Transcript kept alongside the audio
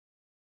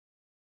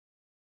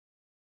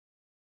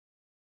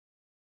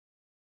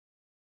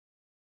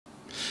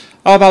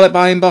Are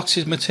Balikbayan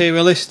boxes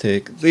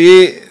materialistic?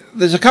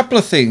 There's a couple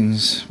of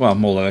things, well,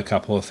 more than a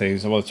couple of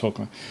things I want to talk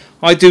about.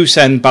 I do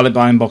send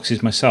Balikbayan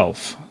boxes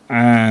myself,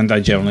 and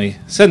I generally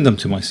send them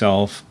to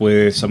myself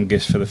with some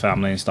gifts for the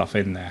family and stuff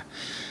in there.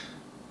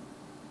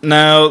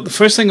 Now, the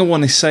first thing I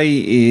want to say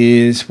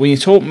is, when you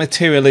talk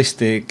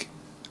materialistic,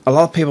 a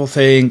lot of people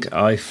think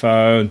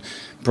iPhone,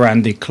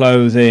 branded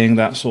clothing,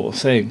 that sort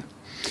of thing.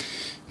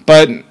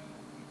 But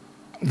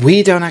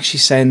we don't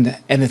actually send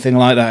anything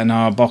like that in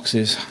our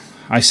boxes.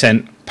 I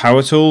sent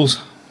power tools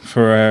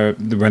for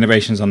the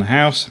renovations on the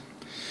house.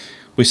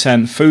 We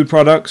send food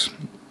products.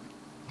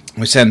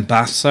 We send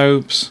bath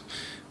soaps.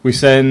 We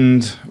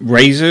send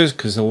razors,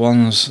 because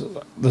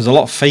there's a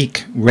lot of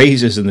fake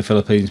razors in the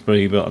Philippines,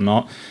 believe it or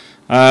not.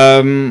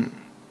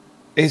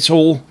 It's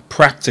all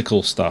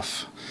practical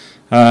stuff.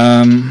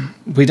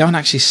 We don't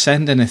actually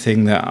send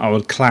anything that I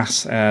would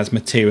class as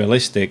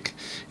materialistic.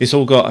 It's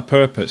all got a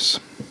purpose.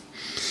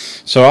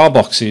 So our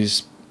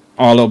boxes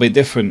are a little bit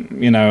different,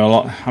 you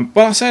know,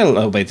 well, I say a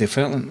little bit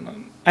different.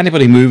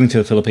 Anybody moving to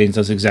the Philippines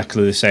does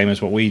exactly the same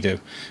as what we do,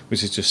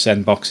 which is just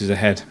send boxes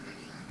ahead.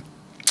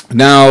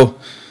 Now,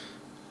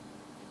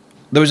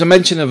 there was a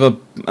mention of a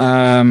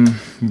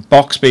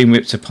box being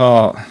ripped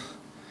apart,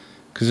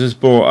 because it was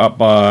brought up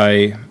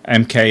by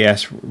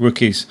MKS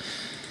rookies.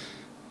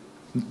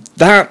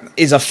 That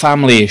is a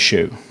family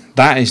issue.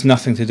 That is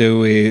nothing to do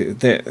with...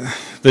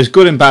 There's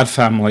good and bad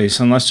families,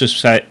 and let's just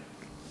say,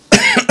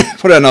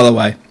 put it another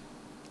way,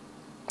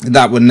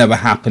 that would never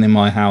happen in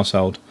my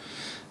household.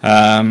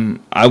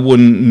 I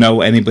wouldn't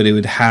know anybody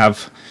would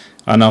have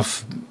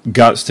enough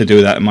guts to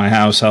do that in my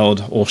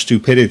household, or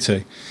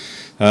stupidity.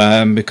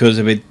 Because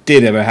if it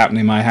did ever happen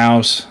in my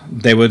house,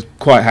 they would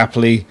quite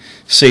happily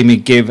see me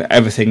give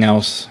everything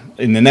else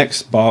in the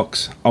next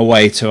box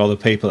away to other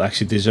people that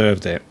actually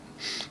deserved it.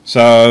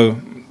 So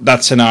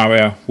that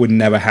scenario would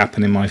never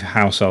happen in my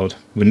household.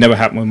 It would never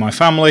happen with my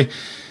family.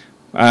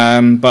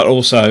 But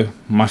also,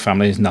 my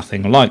family is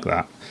nothing like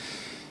that.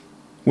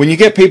 When you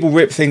get people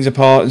rip things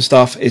apart and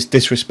stuff, it's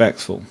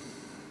disrespectful.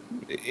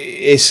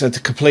 It's a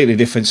completely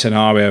different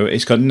scenario.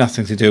 It's got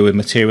nothing to do with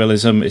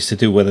materialism. It's to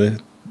do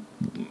with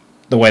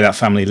the way that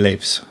family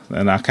lives.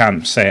 And I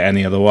can't say it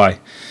any other way.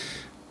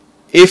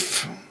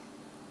 If,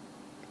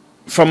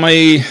 from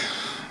a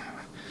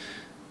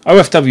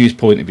OFW's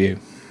point of view,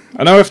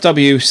 an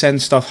OFW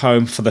sends stuff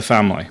home for the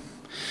family.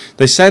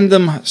 They send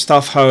them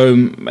stuff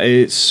home.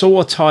 It's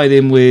sort of tied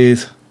in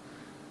with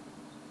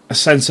a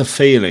sense of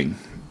feeling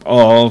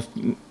of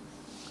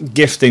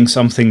gifting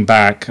something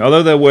back.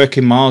 Although they're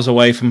working miles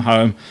away from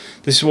home,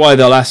 this is why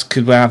they'll ask,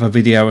 could we have a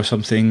video or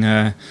something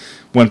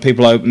when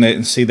people open it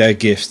and see their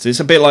gifts. It's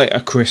a bit like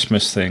a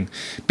Christmas thing.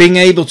 Being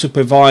able to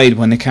provide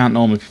when they can't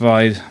normally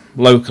provide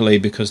locally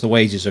because the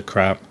wages are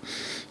crap.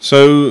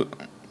 So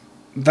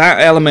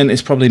that element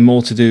is probably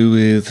more to do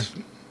with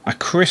a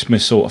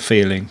Christmas sort of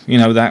feeling, you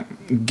know,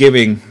 that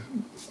giving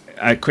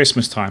at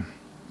Christmas time.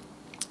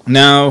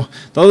 Now,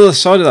 the other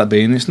side of that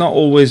being, it's not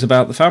always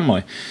about the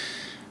family.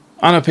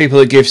 I know people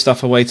that give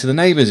stuff away to the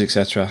neighbours,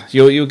 etc.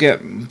 You'll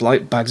get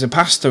like bags of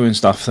pasta and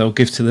stuff they'll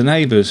give to the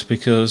neighbours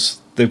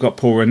because they've got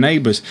poorer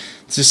neighbours.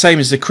 It's the same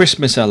as the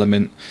Christmas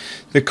element.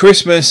 The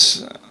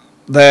Christmas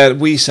that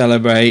we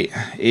celebrate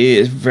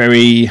is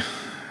very...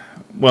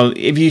 Well,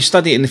 if you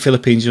study it in the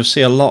Philippines, you'll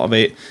see a lot of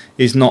it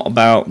is not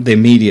about the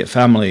immediate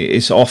family.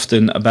 It's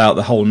often about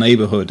the whole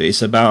neighbourhood.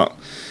 It's about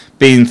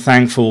being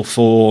thankful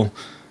for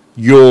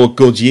your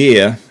good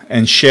year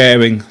and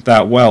sharing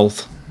that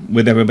wealth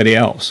with everybody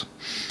else.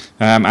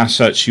 As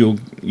such,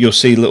 you'll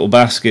see little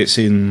baskets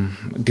in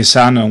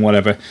Gisano and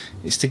whatever.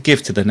 It's to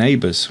give to the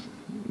neighbours.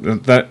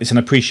 That is an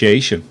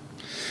appreciation.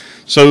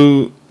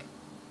 So,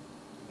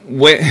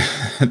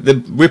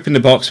 the ripping the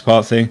box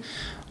apart thing,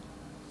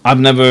 I've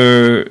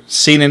never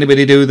seen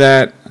anybody do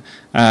that.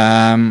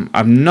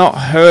 I've not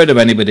heard of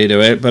anybody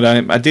do it, but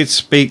I did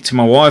speak to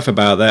my wife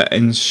about that,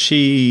 and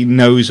she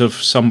knows of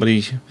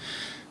somebody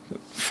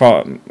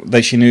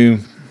that she knew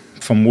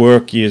from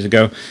work years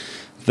ago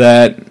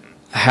that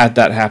had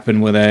that happen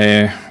with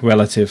a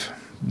relative,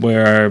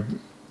 where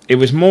it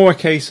was more a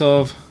case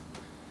of,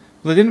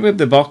 well, they didn't rip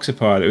the box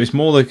apart. It was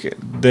more like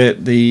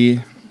the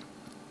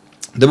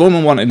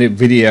woman wanted it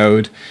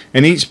videoed,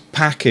 and each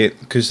packet,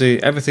 because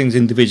everything's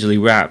individually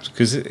wrapped,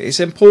 because it's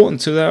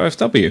important to the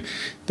OFW.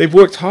 They've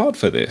worked hard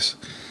for this.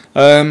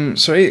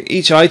 So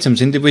each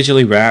item's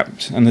individually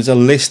wrapped, and there's a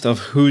list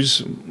of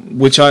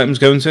which item's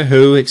going to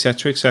who,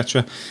 etc.,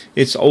 etc.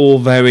 It's all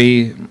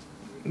very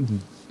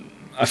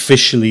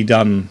officially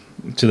done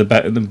to the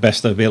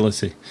best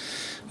ability.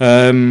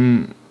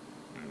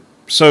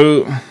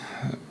 So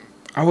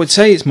I would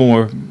say it's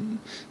more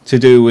to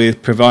do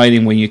with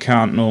providing when you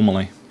can't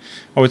normally.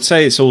 I would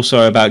say it's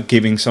also about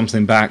giving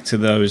something back to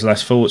those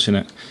less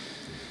fortunate.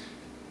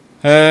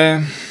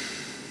 Beyond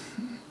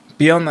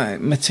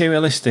that,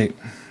 materialistic.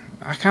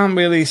 I can't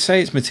really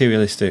say it's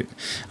materialistic.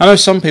 I know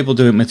some people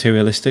do it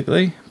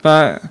materialistically,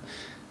 but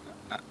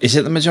is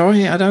it the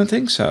majority? I don't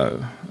think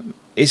so.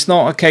 It's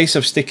not a case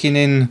of sticking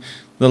in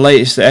the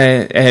latest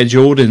Air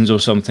Jordans or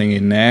something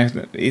in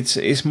there.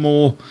 It's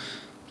more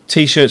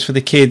T-shirts for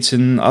the kids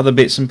and other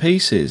bits and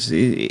pieces.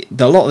 A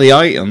lot of the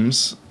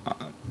items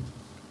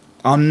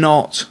are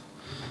not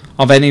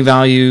of any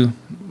value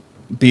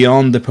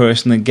beyond the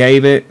person that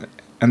gave it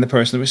and the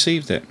person that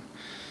received it.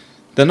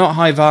 They're not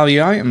high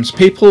value items.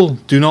 People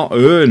do not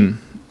earn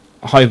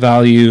high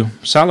value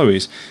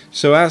salaries,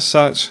 so as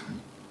such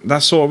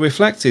that's sort of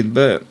reflected.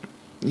 But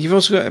you've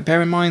also got to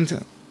bear in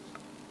mind,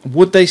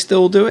 would they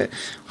still do it?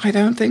 I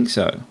don't think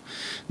so.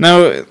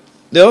 Now,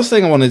 the other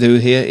thing I want to do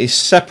here is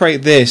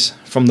separate this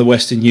from the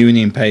Western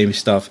Union pay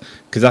stuff,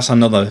 because that's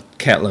another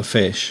kettle of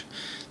fish.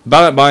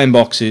 Balikbayan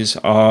boxes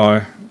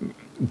are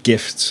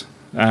gifts,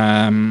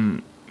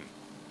 and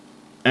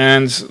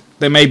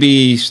there may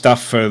be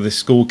stuff for the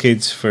school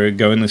kids for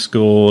going to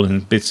school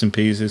and bits and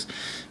pieces,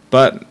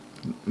 but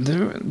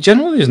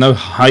generally there's no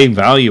high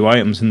value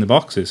items in the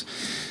boxes.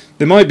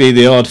 There might be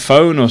the odd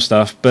phone or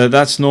stuff, but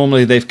that's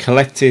normally they've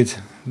collected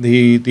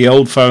the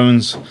old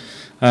phones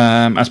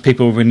as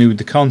people renewed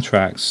the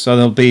contracts. So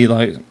there'll be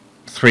like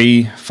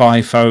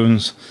 3-5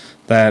 phones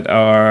that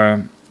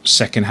are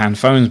second-hand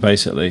phones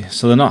basically,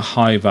 so they're not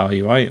high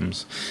value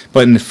items.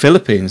 But in the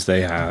Philippines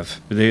they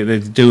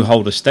do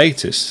hold a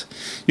status.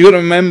 You got to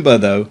remember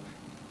though,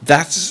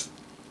 that's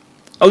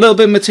a little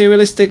bit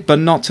materialistic, but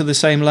not to the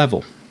same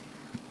level.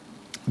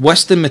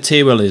 Western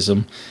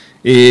materialism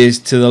is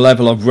to the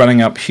level of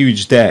running up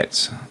huge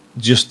debts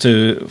just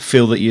to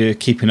feel that you're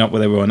keeping up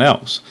with everyone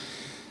else.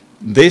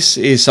 This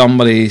is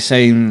somebody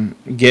saying,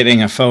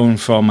 getting a phone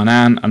from an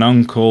aunt, an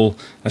uncle,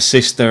 a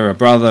sister, a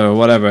brother, or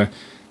whatever,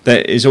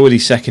 that is already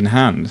second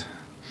hand.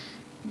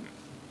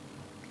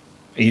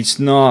 It's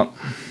not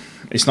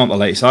the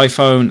latest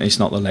iPhone, it's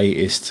not the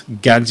latest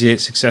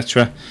gadgets,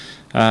 etc.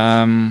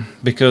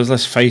 Because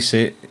let's face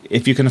it,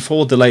 if you can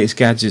afford the latest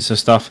gadgets or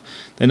stuff,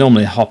 they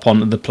normally hop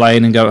onto the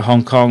plane and go to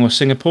Hong Kong or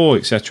Singapore,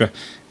 etc.,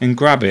 and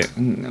grab it.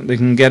 They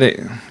can get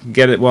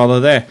it while they're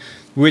there.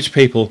 Rich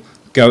people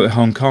go to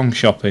Hong Kong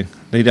shopping.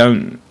 They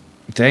ain't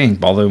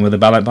bothering with a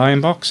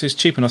Balikbayan box. It's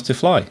cheap enough to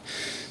fly.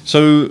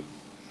 So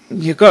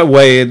you've got to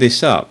weigh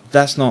this up.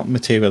 That's not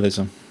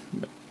materialism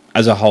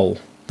as a whole.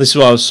 This is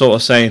what I was sort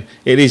of saying.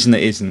 It is and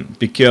it isn't,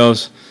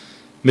 because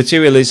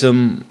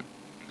materialism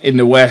in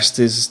the West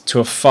is to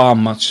a far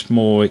much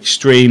more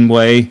extreme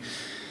way.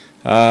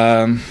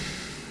 I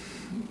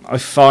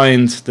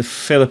find the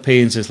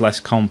Philippines is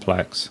less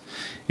complex.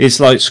 It's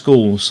like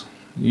schools.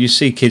 You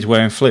see kids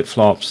wearing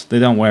flip-flops. They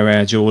don't wear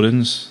Air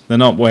Jordans. They're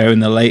not wearing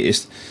the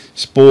latest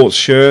sports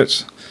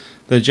shirts.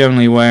 They're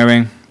generally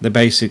wearing the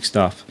basic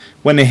stuff.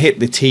 When they hit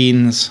the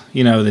teens,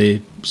 you know,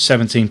 the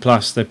 17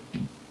 plus,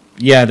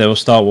 they'll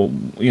start,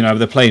 you know, if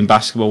they're playing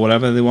basketball or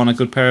whatever, they want a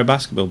good pair of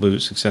basketball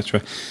boots,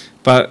 etc.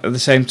 But at the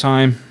same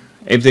time,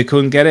 if they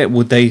couldn't get it,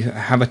 would they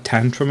have a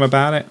tantrum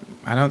about it?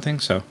 I don't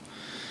think so.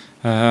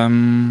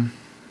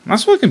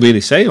 That's what I can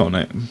really say on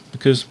it,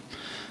 because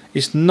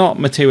it's not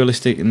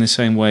materialistic in the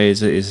same way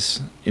as it is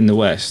in the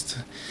West.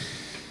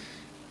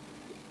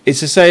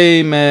 It's the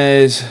same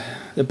as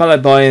the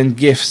Balikbayan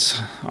gifts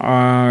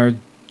are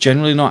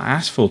generally not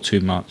asked for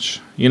too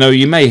much. You know,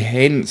 you may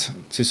hint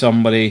to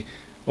somebody,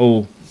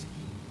 oh,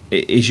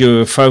 is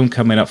your phone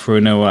coming up for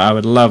renewal? I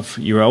would love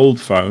your old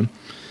phone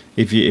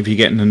if you're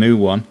getting a new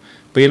one.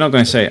 But you're not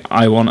going to say,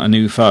 I want a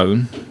new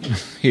phone.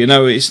 Yeah,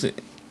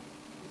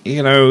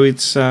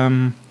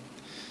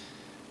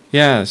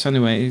 that's the only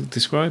way to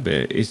describe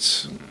it.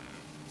 It's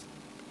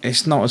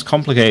not as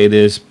complicated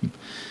as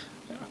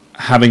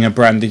having a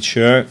branded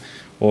shirt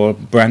or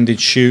branded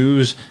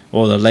shoes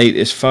or the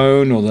latest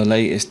phone or the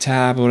latest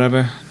tab or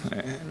whatever.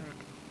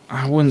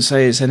 I wouldn't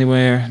say it's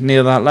anywhere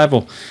near that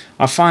level.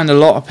 I find a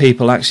lot of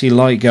people actually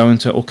like going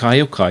to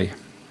ukai-ukai.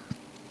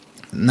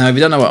 Now, if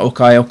you don't know what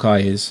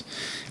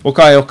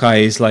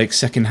ukai-ukai is like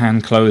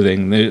second-hand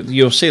clothing.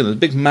 You'll see the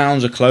big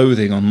mounds of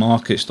clothing on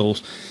market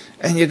stalls,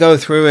 and you go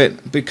through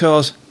it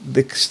because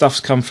the stuff's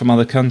come from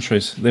other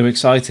countries. They're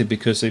excited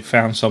because they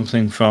found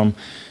something from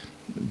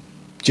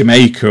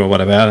Jamaica or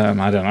whatever.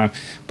 I don't know.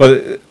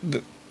 But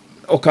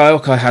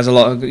ukai-ukai has a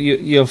lot of...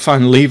 You'll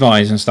find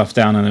Levi's and stuff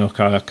down in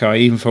ukai-ukai,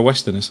 even for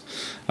Westerners.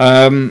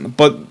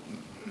 But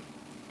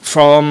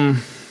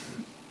from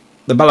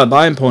the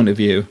Balikbayan point of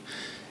view,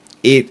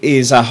 it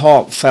is a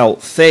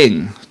heartfelt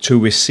thing to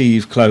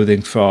receive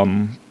clothing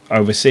from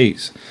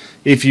overseas.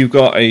 If you've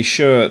got a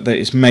shirt that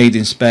is made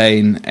in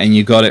Spain and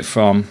you got it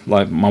from,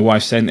 like my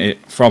wife sent it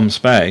from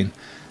Spain,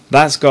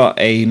 that's got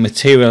a I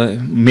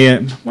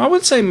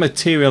wouldn't say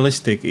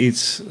materialistic,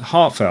 it's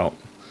heartfelt,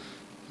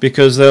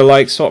 because they're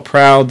like sort of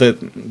proud that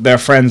their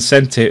friend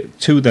sent it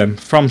to them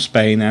from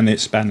Spain and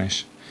it's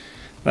Spanish.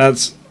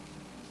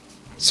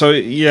 So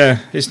yeah,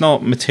 it's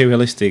not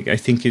materialistic. I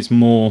think it's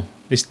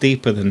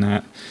deeper than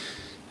that.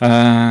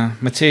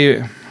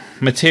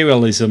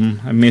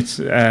 Materialism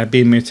and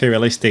being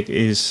materialistic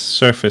is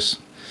surface.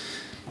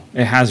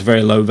 It has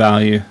very low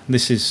value.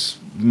 This is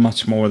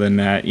much more than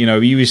that. You know,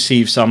 you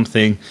receive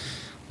something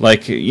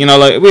Like, you know,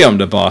 like we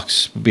opened a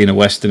box, being a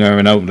Westerner,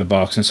 and opened a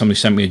box, and somebody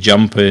sent me a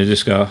jumper. You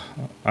just go,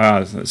 ah,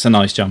 it's a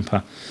nice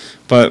jumper.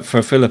 But for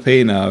a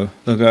Filipino,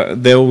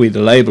 they'll read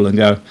the label and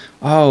go,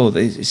 oh,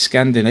 it's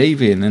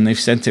Scandinavian, and they've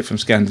sent it from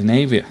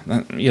Scandinavia.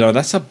 You know,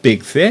 that's a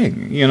big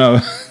thing, you know.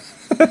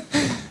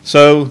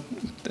 So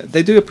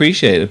they do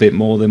appreciate it a bit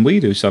more than we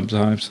do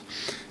sometimes,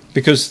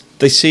 because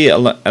they see it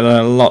at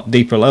a lot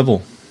deeper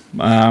level.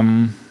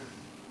 Yeah,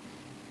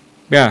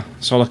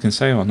 that's all I can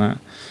say on that.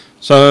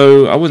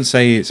 So I wouldn't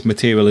say it's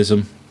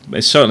materialism.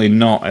 It's certainly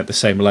not at the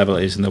same level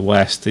it is in the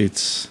West.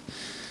 It's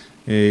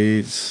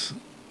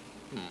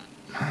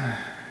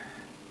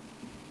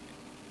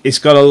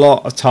got a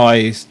lot of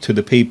ties to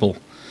the people,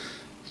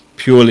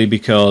 purely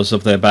because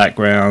of their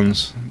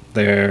backgrounds,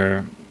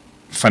 their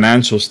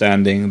financial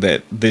standing,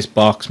 that this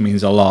box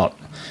means a lot.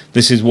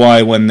 This is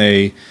why when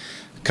the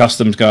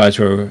customs guys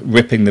were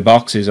ripping the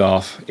boxes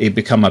off, it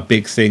became a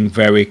big thing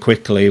very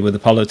quickly with the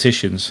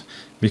politicians,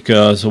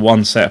 because the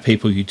one set of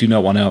people you do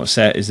not want to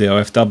upset is the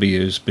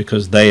OFWs,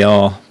 because they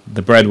are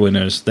the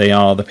breadwinners, they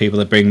are the people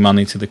that bring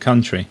money to the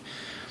country.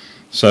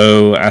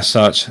 So as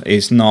such,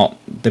 it's not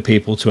the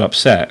people to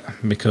upset,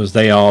 because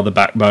they are the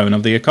backbone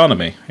of the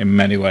economy in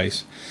many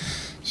ways.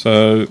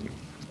 So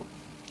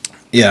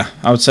yeah,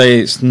 I would say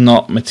it's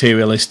not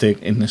materialistic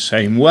in the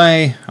same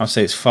way. I would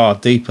say it's far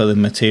deeper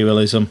than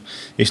materialism.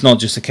 It's not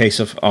just a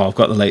case of, oh, I've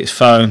got the latest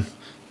phone,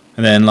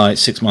 and then like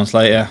 6 months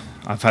later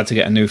I've had to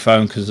get a new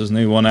phone because there's a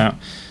new one out.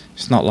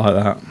 It's not like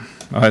that.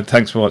 Alright,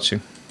 thanks for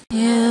watching.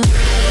 Yeah.